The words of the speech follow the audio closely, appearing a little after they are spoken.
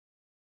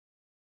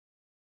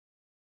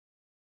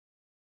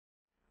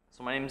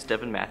So my name is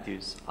Devin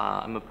Matthews.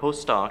 I'm a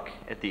postdoc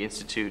at the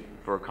Institute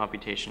for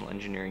Computational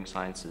Engineering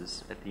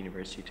Sciences at the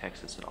University of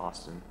Texas at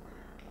Austin.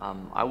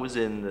 I was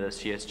in the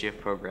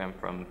CSGF program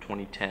from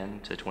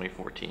 2010 to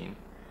 2014.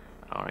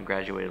 I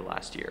graduated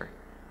last year.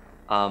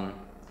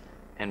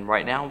 And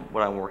right now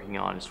what I'm working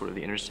on is sort of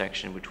the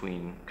intersection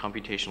between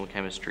computational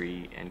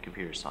chemistry and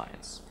computer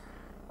science.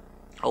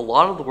 A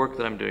lot of the work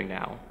that I'm doing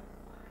now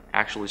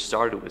actually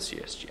started with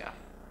CSGF.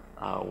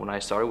 When I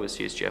started with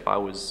CSGF, I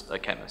was a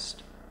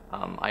chemist.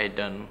 I had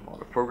done a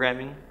lot of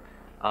programming,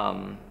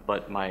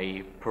 but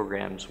my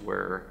programs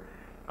were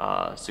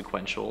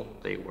sequential.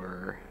 They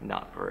were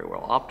not very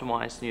well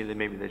optimized.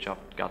 Maybe they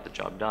got the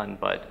job done,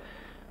 but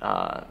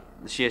the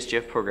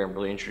CSGF program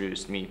really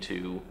introduced me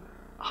to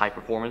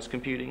high-performance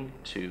computing,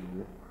 to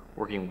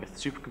working with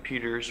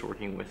supercomputers,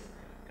 working with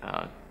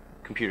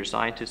computer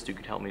scientists who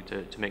could help me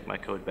to make my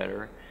code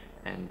better,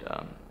 and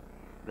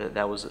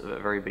that was a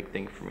very big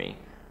thing for me.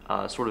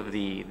 Sort of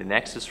the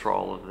nexus for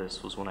all of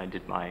this was when I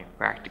did my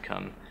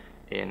practicum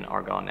in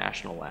Argonne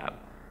National Lab.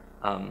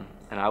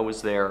 And I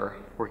was there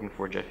working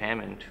for Jeff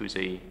Hammond, who's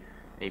a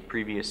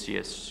previous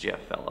CSGF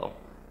fellow.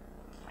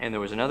 And there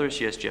was another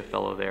CSGF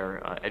fellow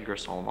there, Edgar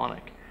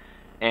Solomonic.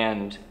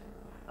 And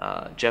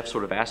Jeff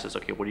sort of asked us,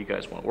 okay, what do you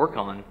guys want to work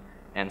on?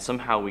 And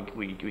somehow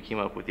we came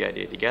up with the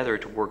idea together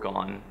to work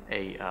on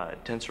a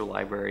tensor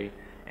library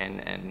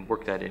and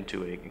work that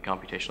into a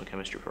computational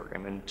chemistry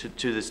program. And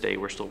to this day,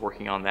 we're still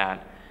working on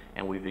that,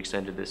 and we've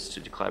extended this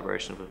to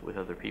collaboration with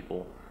other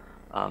people.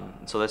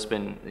 So that's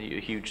been a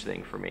huge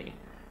thing for me,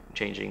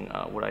 changing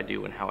what I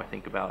do and how I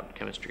think about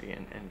chemistry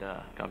and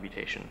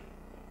computation.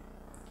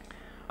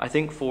 I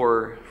think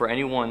for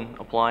anyone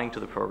applying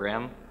to the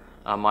program,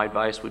 my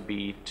advice would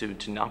be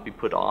to not be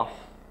put off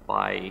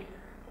by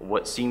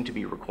what seem to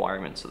be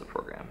requirements of the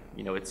program.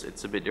 You know,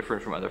 it's a bit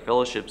different from other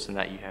fellowships in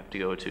that you have to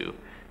go to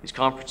these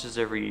conferences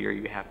every year,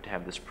 you have to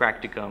have this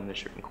practicum, there's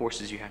certain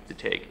courses you have to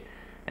take,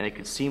 and it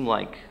could seem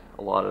like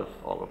a lot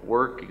of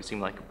work, it could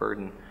seem like a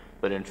burden,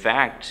 but in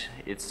fact,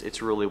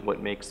 it's really what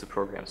makes the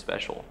program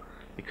special,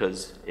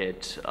 because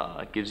it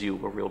gives you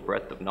a real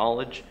breadth of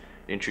knowledge,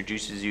 it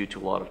introduces you to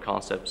a lot of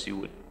concepts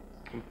you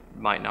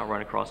might not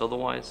run across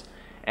otherwise,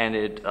 and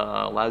it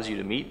allows you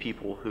to meet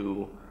people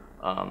who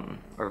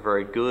are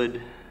very good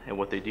at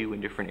what they do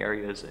in different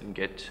areas and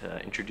get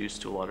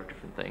introduced to a lot of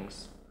different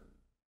things.